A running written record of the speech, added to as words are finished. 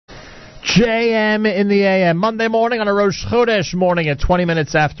JM in the AM, Monday morning on a Rosh Chodesh morning at 20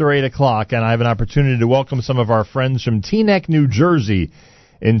 minutes after 8 o'clock, and I have an opportunity to welcome some of our friends from Teaneck, New Jersey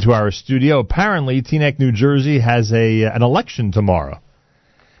into our studio. Apparently, Teaneck, New Jersey has an election tomorrow,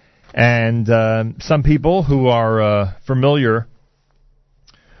 and some people who are familiar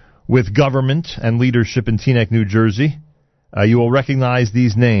with government and leadership in Teaneck, New Jersey, you will recognize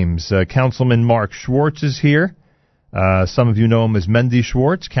these names. Councilman Mark Schwartz is here. Some of you know him as Mendy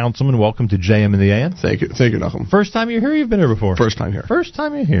Schwartz. Councilman, welcome to JM in the AM. Thank you, Nachum. First time you're here? You've been here before? First time here. First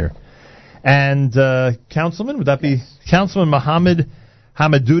time you're here. And Councilman, would that be Councilman Mohammed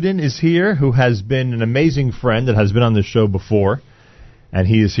Hamaduddin is here, who has been an amazing friend and has been on this show before. And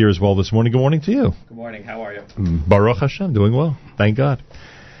he is here as well this morning. Good morning to you. Good morning. How are you? Baruch Hashem, doing well. Thank God.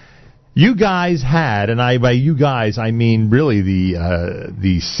 You guys had, and by you guys I mean really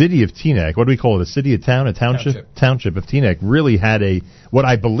the city of Teaneck. What do we call it? A city, a town, a township? Township of Teaneck really had what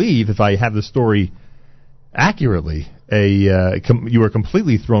I believe, if I have the story accurately, you were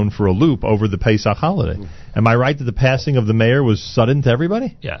completely thrown for a loop over the Pesach holiday. Am I right that the passing of the mayor was sudden to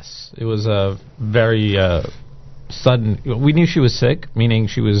everybody? Yes, it was a very sudden. We knew she was sick, meaning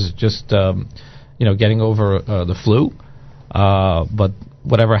she was just getting over the flu, but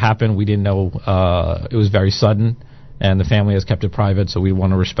whatever happened, we didn't know. It was very sudden, and the family has kept it private, so we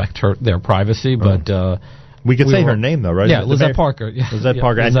want to respect their privacy. But we could say her name, though, right? Yeah, Lizette Parker. Yeah. Lizette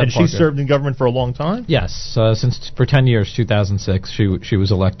Parker. And she served in government for a long time? Yes, for 10 years, 2006, she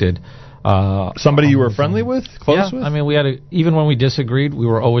was elected. Somebody you were friendly with, close with? I mean, even when we disagreed, we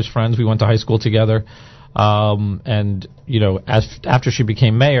were always friends. We went to high school together, and after she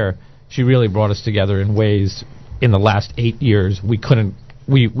became mayor, she really brought us together in ways. In the last 8 years, we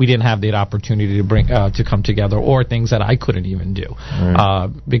didn't have the opportunity to bring to come together, or things that I couldn't even do. Right.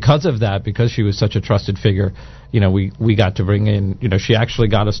 Because of that, because she was such a trusted figure, we got to bring in. She actually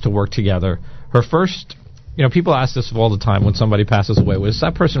got us to work together. Her first, people ask us all the time when somebody passes away, was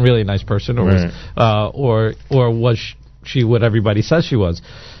that person really a nice person, or right. Was she what everybody says she was?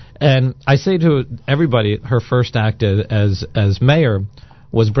 And I say to everybody, her first act as mayor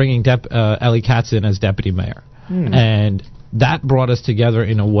was bringing Ellie Katz in as deputy mayor. And that brought us together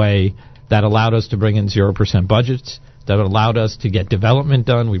in a way that allowed us to bring in 0% budgets, that allowed us to get development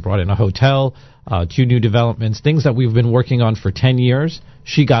done. We brought in a hotel, 2 new developments, things that we've been working on for 10 years.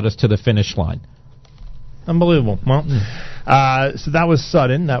 She got us to the finish line. Unbelievable. Well, so that was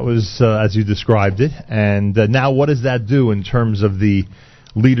sudden. That was, as you described it. And now what does that do in terms of the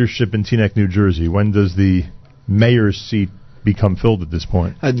leadership in Teaneck, New Jersey? When does the mayor's seat become filled at this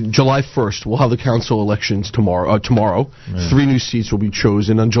point? July 1st, we'll have the council elections tomorrow. Right. 3 new seats will be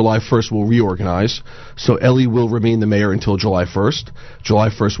chosen. On July 1st, we'll reorganize. So Ellie will remain the mayor until July 1st. July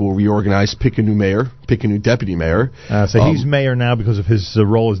 1st, we'll reorganize, pick a new mayor, pick a new deputy mayor. So he's mayor now because of his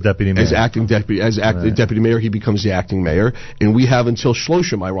role as deputy mayor. As acting deputy, deputy mayor, he becomes the acting mayor. And we have until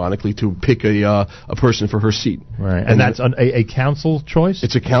Shloshim, ironically, to pick a person for her seat. Right. And that's a council choice?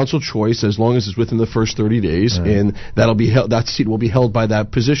 It's a council choice as long as it's within the first 30 days. Right. And that'll be held. That seat will be held by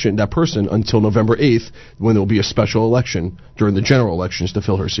that person until November 8th, when there will be a special election during the general elections to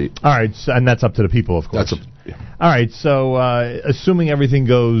fill her seat. All right, and that's up to the people, of course. All right, so assuming everything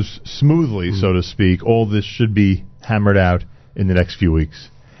goes smoothly, so to speak, all this should be hammered out in the next few weeks.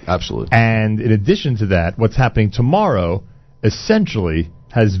 Absolutely. And in addition to that, what's happening tomorrow essentially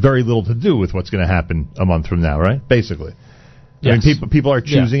has very little to do with what's going to happen a month from now, right? Basically. Yes. I mean, people are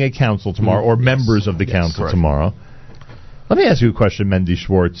choosing a council tomorrow, or members of the council tomorrow. Let me ask you a question, Mendy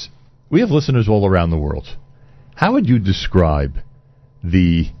Schwartz. We have listeners all around the world. How would you describe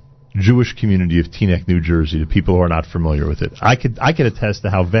the Jewish community of Teaneck, New Jersey, to people who are not familiar with it? I could attest to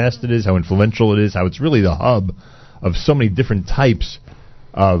how vast it is, how influential it is, how it's really the hub of so many different types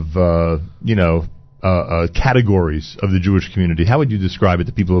of categories of the Jewish community. How would you describe it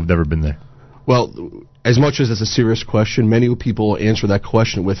to people who have never been there? Well, as much as it's a serious question, many people answer that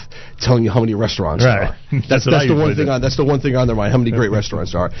question with telling you how many restaurants there are. That's the one thing. That's the one thing on their mind. How many great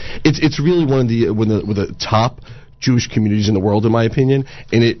restaurants there are? It's really one of the top Jewish communities in the world, in my opinion,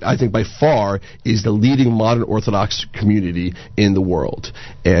 and it, I think, by far is the leading modern Orthodox community in the world.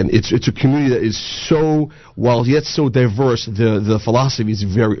 And it's a community that is so, while yet so diverse, the philosophy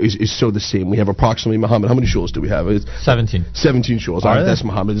is so the same. We have approximately, Muhammad, how many shuls do we have? 17. 17 shuls. All right, that's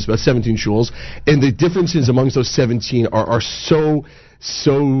Muhammad. It's about 17 shuls, and the differences amongst those 17 are so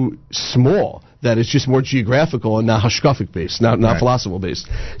small that it's just more geographical and not hashkafic based, not philosophical based.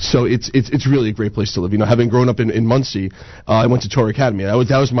 So it's really a great place to live. Having grown up in Muncie, I went to Torah Academy. That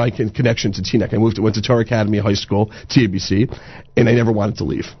was my connection to Teaneck. I went to Torah Academy High School, TABC, and I never wanted to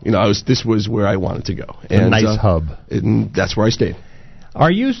leave. This was where I wanted to go. And, a nice hub. And that's where I stayed.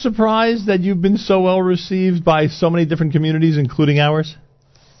 Are you surprised that you've been so well received by so many different communities, including ours?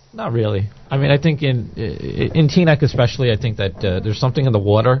 Not really. I mean, I think in Teaneck especially, I think that there's something in the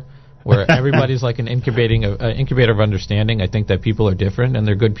water where everybody's like an incubator of understanding. I think that people are different, and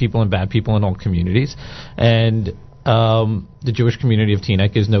there are good people and bad people in all communities. And the Jewish community of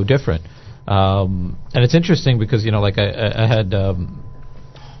Teaneck is no different. And it's interesting because, like I had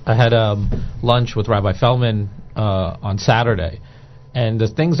lunch with Rabbi Feldman on Saturday. And the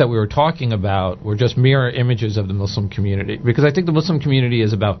things that we were talking about were just mirror images of the Muslim community. Because I think the Muslim community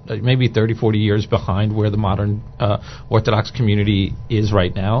is about maybe 30, 40 years behind where the modern Orthodox community is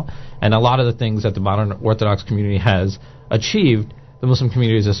right now. And a lot of the things that the modern Orthodox community has achieved, the Muslim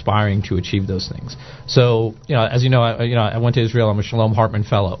community is aspiring to achieve those things. So, as you know, I went to Israel. I'm a Shalom Hartman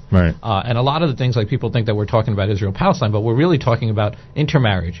Fellow. Right. And a lot of the things, like people think that we're talking about Israel-Palestine, but we're really talking about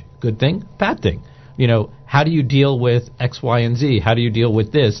intermarriage. Good thing, bad thing. How do you deal with X, Y, and Z? How do you deal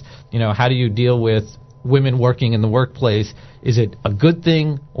with this? How do you deal with women working in the workplace? Is it a good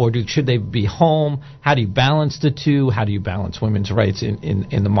thing, or should they be home? How do you balance the two? How do you balance women's rights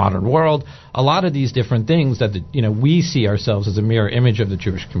in the modern world? A lot of these different things that we see ourselves as a mirror image of the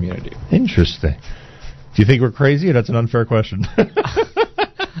Jewish community. Interesting. Do you think we're crazy, or that's an unfair question?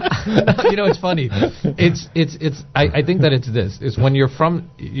 It's funny. I think that it's this. It's when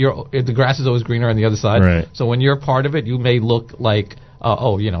the grass is always greener on the other side. Right. So when you're part of it, you may look like,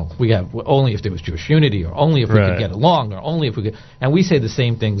 we have only if there was Jewish unity, or only if we could get along, or only if we could. And we say the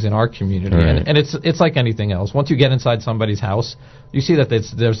same things in our community. Right. And it's like anything else. Once you get inside somebody's house, you see that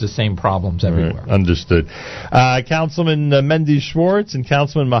there's the same problems everywhere. Right. Understood. Councilman Mendy Schwartz and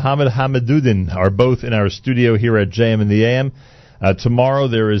Councilman Mohammed Hamaduddin are both in our studio here at JM in the AM. Tomorrow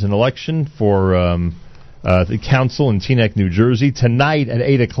there is an election for the council in Teaneck, New Jersey. Tonight at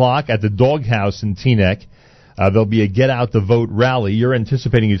 8 o'clock at the Doghouse in Teaneck, there'll be a Get Out the Vote rally. You're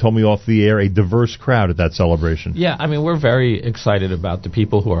anticipating, you told me off the air, a diverse crowd at that celebration. Yeah, I mean, we're very excited about the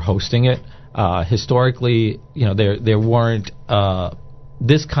people who are hosting it. Historically, there weren't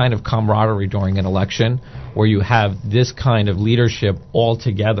this kind of camaraderie during an election where you have this kind of leadership all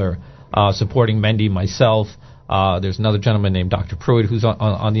together supporting Mendy, myself. There's another gentleman named Dr. Pruitt who's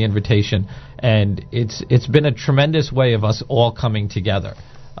on the invitation, and it's been a tremendous way of us all coming together.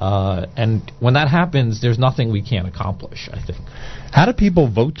 And when that happens, there's nothing we can't accomplish, I think. How do people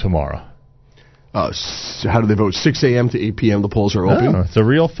vote tomorrow? How do they vote? 6 a.m. to 8 p.m. the polls are open. It's a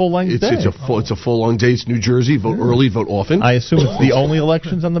real full-length day. It's a full-long day. It's New Jersey. Vote early, vote often. I assume it's the only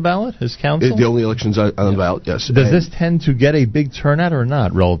elections on the ballot, as council? The only elections on the ballot, yes. Does this tend to get a big turnout or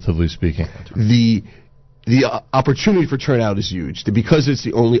not, relatively speaking? The opportunity for turnout is huge. Because it's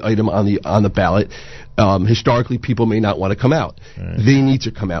the only item on the ballot, historically people may not want to come out. Right. They need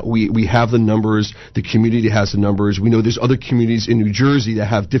to come out. We have the numbers. The community has the numbers. We know there's other communities in New Jersey that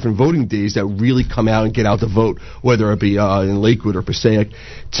have different voting days that really come out and get out to vote, whether it be in Lakewood or Passaic.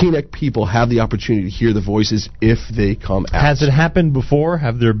 Teaneck people have the opportunity to hear the voices if they come out. Has it happened before?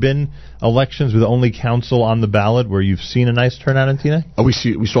 Have there been elections with only council on the ballot where you've seen a nice turnout in Teaneck?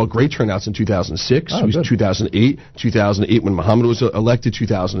 We saw great turnouts in 2006, 2008 when Muhammad was elected,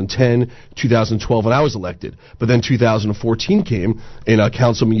 2010, 2012 when I was elected. But then 2014 came, and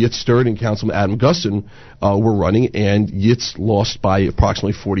Councilman Yitz Sturt and Councilman Adam Gustin were running, and Yitz lost by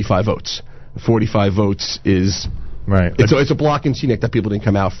approximately 45 votes. 45 votes is... Right. It's a block in Teaneck that people didn't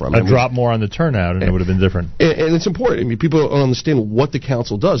come out from. A drop more on the turnout, and it would have been different. And it's important. I mean, people don't understand what the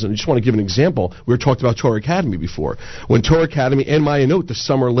council does. And I just want to give an example. We were talked about Torah Academy before. When Torah Academy and Mayanot, the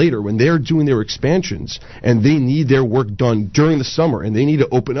summer later, when they're doing their expansions, and they need their work done during the summer, and they need to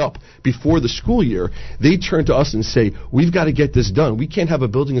open up before the school year, they turn to us and say, we've got to get this done. We can't have a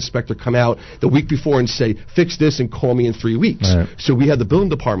building inspector come out the week before and say, fix this and call me in 3 weeks. Right. So we have the building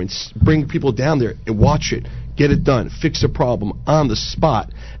departments bring people down there and watch it. Get it done, fix a problem on the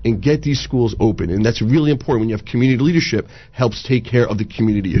spot, and get these schools open. And that's really important when you have community leadership, helps take care of the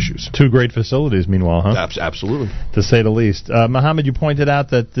community issues. Two great facilities, meanwhile, huh? Absolutely. To say the least. Mohammed, you pointed out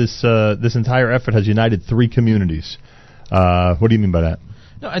that this entire effort has united 3 communities. What do you mean by that?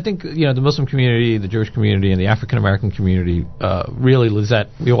 No, I think the Muslim community, the Jewish community, and the African American community really, Lizette,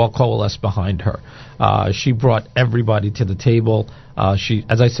 we all coalesced behind her. She brought everybody to the table. She,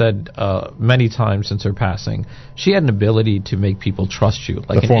 as I said many times since her passing, she had an ability to make people trust you,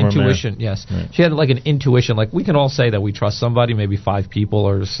 like an intuition. Mayor. Yes, right. She had like an intuition. Like we can all say that we trust somebody, maybe 5 people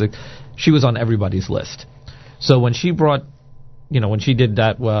or 6. She was on everybody's list. So when she brought, when she did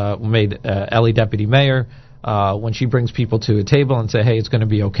that, made Ellie deputy mayor. When she brings people to a table and say, hey, it's going to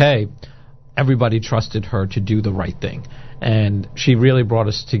be okay, everybody trusted her to do the right thing. And she really brought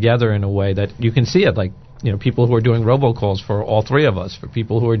us together in a way that you can see it, like, people who are doing robocalls for all three of us, for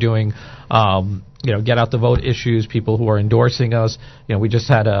people who are doing, get out the vote issues, people who are endorsing us. We just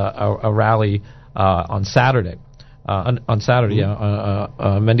had a rally on Saturday.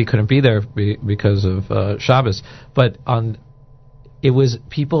 Mendy couldn't be there because of Shabbos, but it was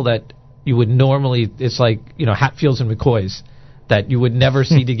people that you would normally, it's like, Hatfields and McCoys that you would never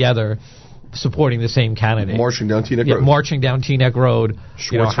see together supporting the same candidate. Marching down Teaneck Road. Marching down Teaneck Road.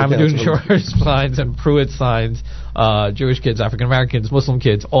 Hamadoun Shores signs and Pruitt signs, Jewish kids, African Americans, Muslim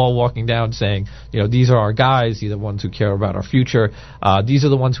kids, all walking down saying, these are our guys. These are the ones who care about our future. These are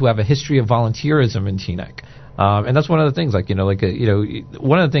the ones who have a history of volunteerism in Teaneck. And that's one of the things,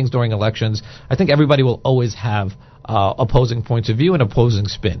 one of the things during elections, I think everybody will always have opposing points of view and opposing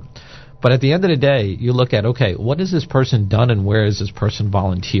spin. But at the end of the day, you look at, okay, what has this person done and where has this person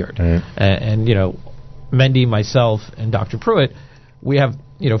volunteered? Right. And Mendy, myself, and Dr. Pruitt, we have,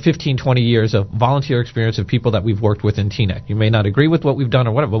 15, 20 years of volunteer experience of people that we've worked with in Teaneck. You may not agree with what we've done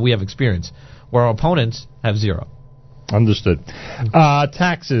or whatever, but we have experience, where our opponents have zero. Understood.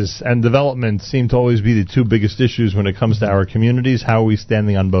 Taxes and development seem to always be the two biggest issues when it comes to our communities. How are we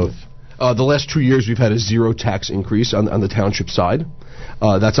standing on both? The last 2 years, we've had a zero tax increase on the township side.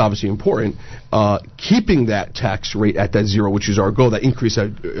 That's obviously important. Keeping that tax rate at that zero, which is our goal, that increase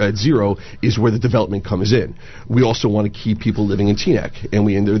at zero, is where the development comes in. We also want to keep people living in Teaneck. And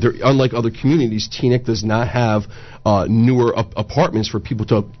unlike other communities, Teaneck does not have newer apartments for people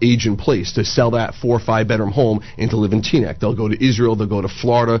to age in place, to sell that 4 or 5 bedroom home and to live in Teaneck. They'll go to Israel, they'll go to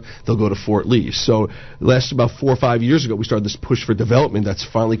Florida, they'll go to Fort Lee. So last about 4 or 5 years ago, we started this push for development that's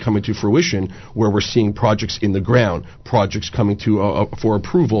finally coming to fruition, where we're seeing projects in the ground, projects coming to for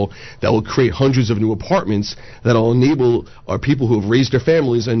approval that will create hundreds of new apartments that will enable our people who have raised their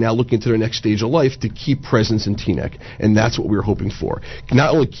families and now looking to their next stage of life to keep presence in Teaneck. And that's what we're hoping for.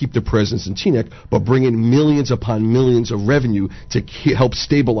 Not only keep the presence in Teaneck, but bring in millions upon millions of revenue to help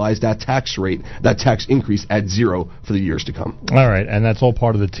stabilize that tax rate, that tax increase at zero for the years to come. All right, and that's all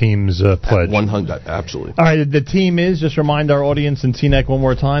part of the team's pledge. 100, absolutely. All right, the team is, just remind our audience in Teaneck one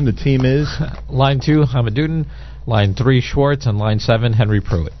more time, the team is? Line 2, Hamadoun. Line 3, Schwartz. And line 7, Henry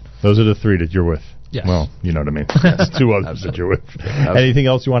Pruitt. Those are the three that you're with. Yes. Well, you know what I mean. Yes, 2 others that you're with. Anything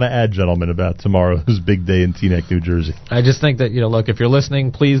else you want to add, gentlemen, about tomorrow's big day in Teaneck, New Jersey? I just think that, look, if you're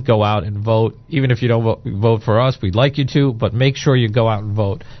listening, please go out and vote. Even if you don't vote for us, we'd like you to, but make sure you go out and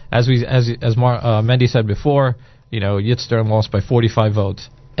vote. As Mendy said before, Yitzhak lost by 45 votes.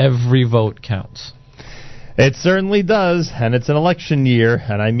 Every vote counts. It certainly does, and it's an election year,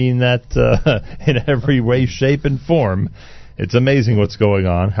 and I mean that in every way, shape, and form. It's amazing what's going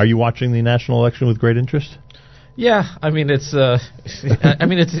on. Are you watching the national election with great interest? Yeah, it's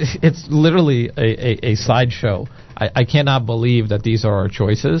literally a sideshow. I cannot believe that these are our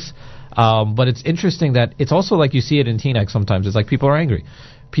choices. But it's interesting that it's also like you see it in Teaneck sometimes. It's like people are angry.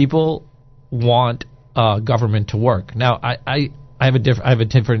 People want government to work. Now, I have a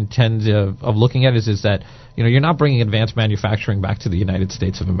different tend of looking at it is that you're not bringing advanced manufacturing back to the United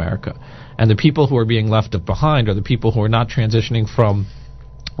States of America, and the people who are being left behind are the people who are not transitioning from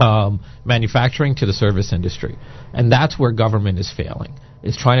manufacturing to the service industry, and that's where government is failing.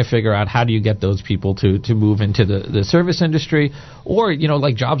 Is trying to figure out how do you get those people to move into the service industry, or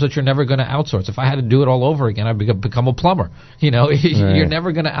like jobs that you're never going to outsource. If I had to do it all over again, I'd become a plumber. You're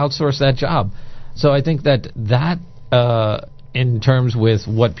never going to outsource that job. So I think that in terms with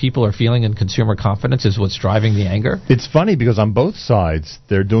what people are feeling in consumer confidence is what's driving the anger. It's funny because on both sides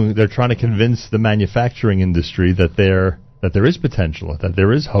they're trying to convince the manufacturing industry that there is potential, that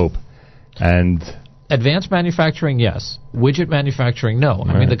there is hope, and advanced manufacturing, yes. Widget manufacturing, no. Right.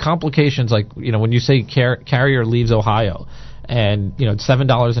 I mean, the complications, like when you say Carrier leaves Ohio, and it's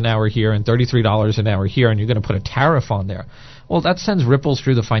 $7 an hour here and $33 an hour here, and you're going to put a tariff on there. Well, that sends ripples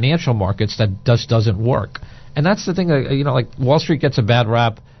through the financial markets that just doesn't work. And that's the thing that, like Wall Street gets a bad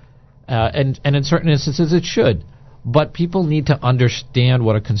rap, and in certain instances it should. But people need to understand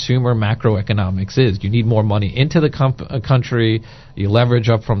what a consumer macroeconomics is. You need more money into the country. You leverage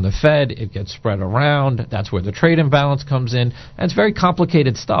up from the Fed. It gets spread around. That's where the trade imbalance comes in. And it's very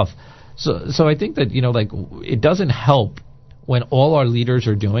complicated stuff. So I think that, it doesn't help when all our leaders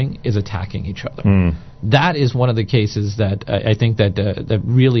are doing is attacking each other. That is one of the cases that I think that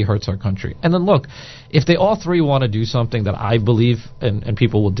really hurts our country. And then look, if they all three want to do something that I believe, and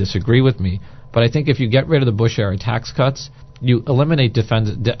people will disagree with me, but I think if you get rid of the Bush-era tax cuts, you eliminate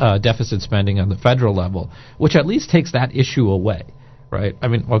deficit spending on the federal level, which at least takes that issue away. right? I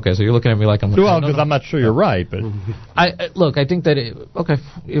mean, okay, so you're looking at me like I'm... Well, because I'm not sure you're right, but... I think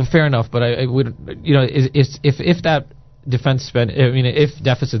that... fair enough, but I would... if that defense spend... I mean, if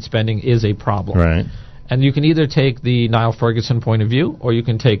deficit spending is a problem... Right. And you can either take the Niall Ferguson point of view, or you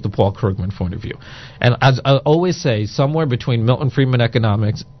can take the Paul Krugman point of view. And as I always say, somewhere between Milton Friedman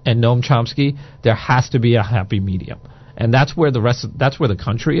economics and Noam Chomsky, there has to be a happy medium. And that's where that's where the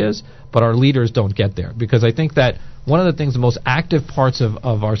country is, but our leaders don't get there. Because I think that one of the things, the most active parts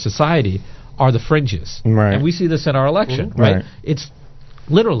of our society are the fringes. Right. And we see this in our election, right? It's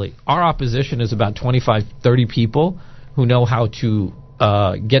literally, our opposition is about 25, 30 people who know how to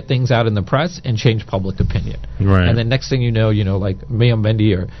get things out in the press and change public opinion. Right. And then next thing you know, like Mayim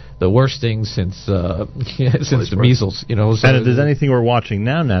Bendi are the worst thing since the measles. So and if there's anything we're watching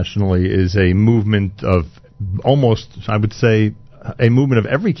now nationally is a movement of almost, I would say, a movement of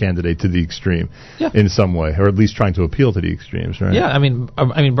every candidate to the extreme in some way, or at least trying to appeal to the extremes, right? Yeah, I mean,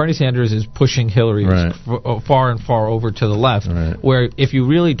 Bernie Sanders is pushing Hillary far and far over to the left, where if you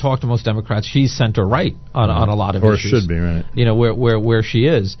really talk to most Democrats, she's center-right on a lot of issues. Or should be, right. Where she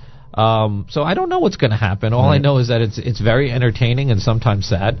is. So I don't know what's going to happen. All I know is that it's very entertaining and sometimes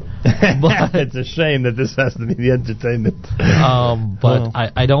sad. But it's a shame that this has to be the entertainment.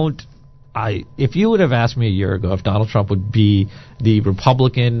 If you would have asked me a year ago if Donald Trump would be the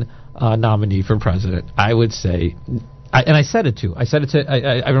Republican nominee for president, I would say, and I said it to.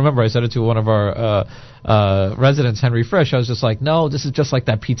 I remember I said it to one of our residents, Henry Frisch. I was just like, no, this is just like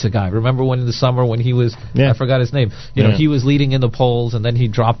that pizza guy. Remember when in the summer when he was, I forgot his name. He was leading in the polls and then he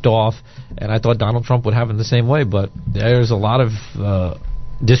dropped off. And I thought Donald Trump would have him the same way. But there's a lot of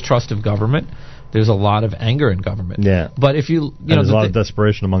distrust of government. There's a lot of anger in government. Yeah. But if there's a lot of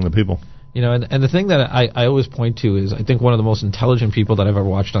desperation among the people. And the thing that I always point to is I think one of the most intelligent people that I've ever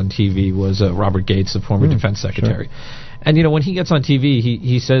watched on TV was Robert Gates, the former defense secretary. Sure. And, when he gets on TV,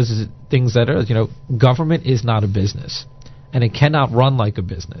 he says things that are, government is not a business. And it cannot run like a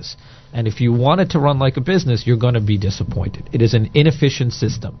business. And if you want it to run like a business, you're going to be disappointed. It is an inefficient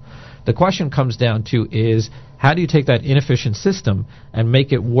system. The question comes down to is how do you take that inefficient system and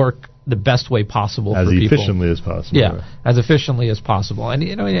make it work the best way possible for people. As efficiently as possible. Yeah, right. As efficiently as possible. And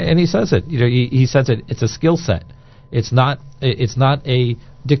and he says it. He says it. It's a skill set. It's not a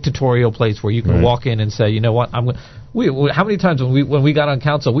dictatorial place where you can walk in and say, you know what, how many times when we got on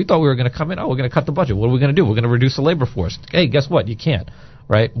council, we thought we were going to come in, we're going to cut the budget. What are we going to do? We're going to reduce the labor force. Hey, guess what? You can't.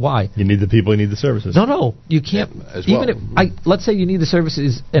 Right? Why? You need the people, you need the services. No, you can't. As well. Even if let's say you need the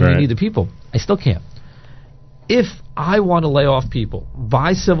services and you need the people, I still can't. If I want to lay off people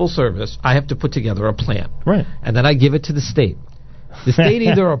by civil service, I have to put together a plan. Right. And then I give it to the state. The state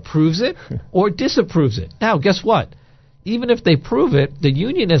either approves it or disapproves it. Now, guess what? Even if they prove it, the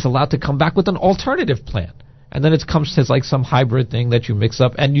union is allowed to come back with an alternative plan. And then it comes as like some hybrid thing that you mix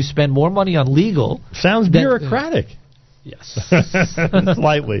up, and you spend more money on legal. Sounds bureaucratic. Yes.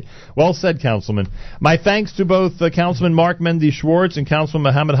 Slightly. Well said, Councilman. My thanks to both Councilman Mark Mendy Schwartz and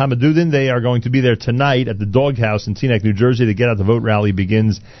Councilman Mohammed Hamaduddin. They are going to be there tonight at the Doghouse in Teaneck, New Jersey. The Get Out the Vote rally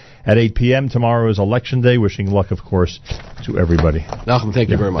begins at 8 p.m. Tomorrow is Election Day. Wishing luck, of course, to everybody. Malcolm, thank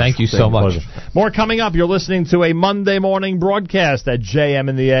you very much. Thank you so much. Pleasure. More coming up. You're listening to a Monday morning broadcast at JM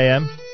in the AM.